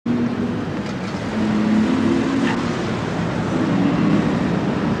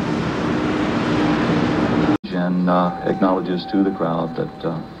and acknowledges to the crowd that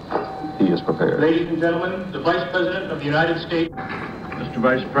he is prepared. Ladies and gentlemen, the Vice President of the United States. Mr.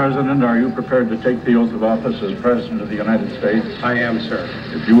 Vice President, are you prepared to take the oath of office as President of the United States? I am, sir.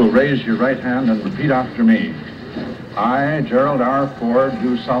 If you will raise your right hand and repeat after me. I, Gerald R. Ford,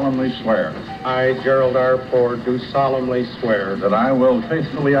 do solemnly swear. I, Gerald R. Ford, do solemnly swear that I will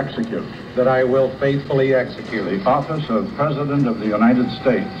faithfully execute. That I will faithfully execute the office of President of the United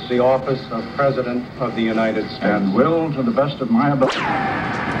States. The office of President of the United States. And will, to the best of my ability.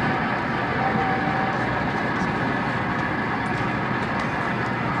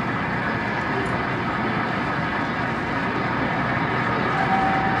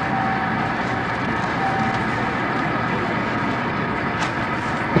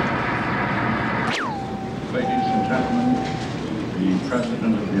 Ladies and gentlemen, the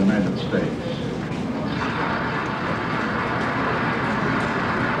President of the United States.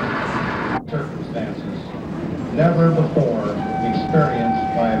 Circumstances never before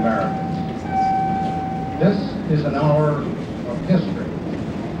experienced by Americans. This is an hour of history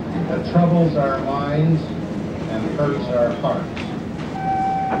that troubles our minds and hurts our hearts.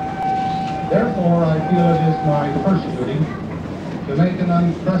 Therefore, I feel it is my first duty to make an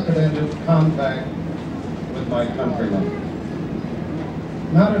unprecedented compact with my countrymen.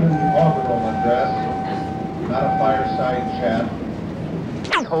 Not an inaugural address, not a fireside chat.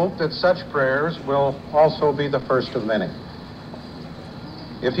 I hope that such prayers will also be the first of many.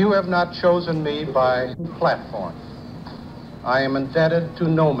 If you have not chosen me by platform, I am indebted to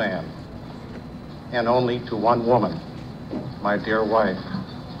no man, and only to one woman, my dear wife,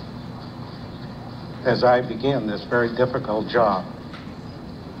 as I begin this very difficult job.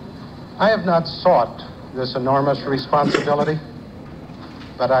 I have not sought this enormous responsibility,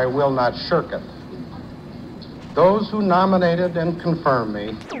 but I will not shirk it. Those who nominated and confirmed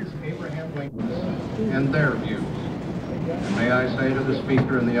me, Abraham Lincoln, and their views. And may I say to the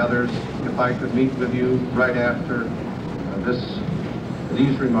Speaker and the others, if I could meet with you right after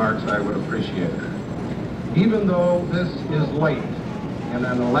these remarks, I would appreciate it. Even though this is late in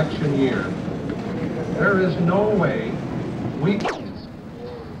an election year, there is no way we can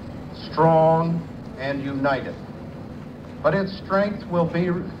be strong and united, but its strength will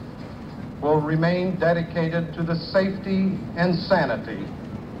remain dedicated to the safety and sanity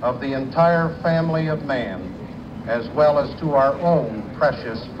of the entire family of man, as well as to our own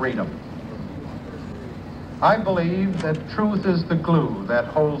precious freedom. I believe that truth is the glue that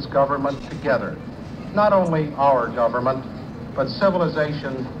holds government together, not only our government, but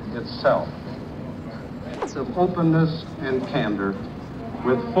civilization itself. Of openness and candor,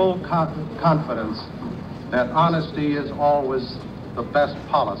 with full confidence that honesty is always the best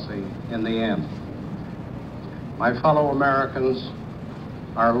policy in the end. My fellow Americans,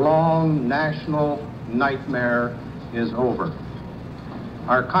 our long national nightmare is over.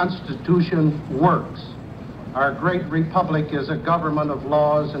 Our Constitution works. Our great republic is a government of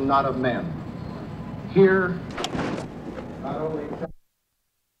laws and not of men. Here, not only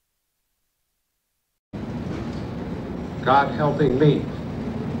God helping me,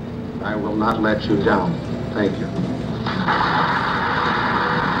 I will not let you down. Thank you.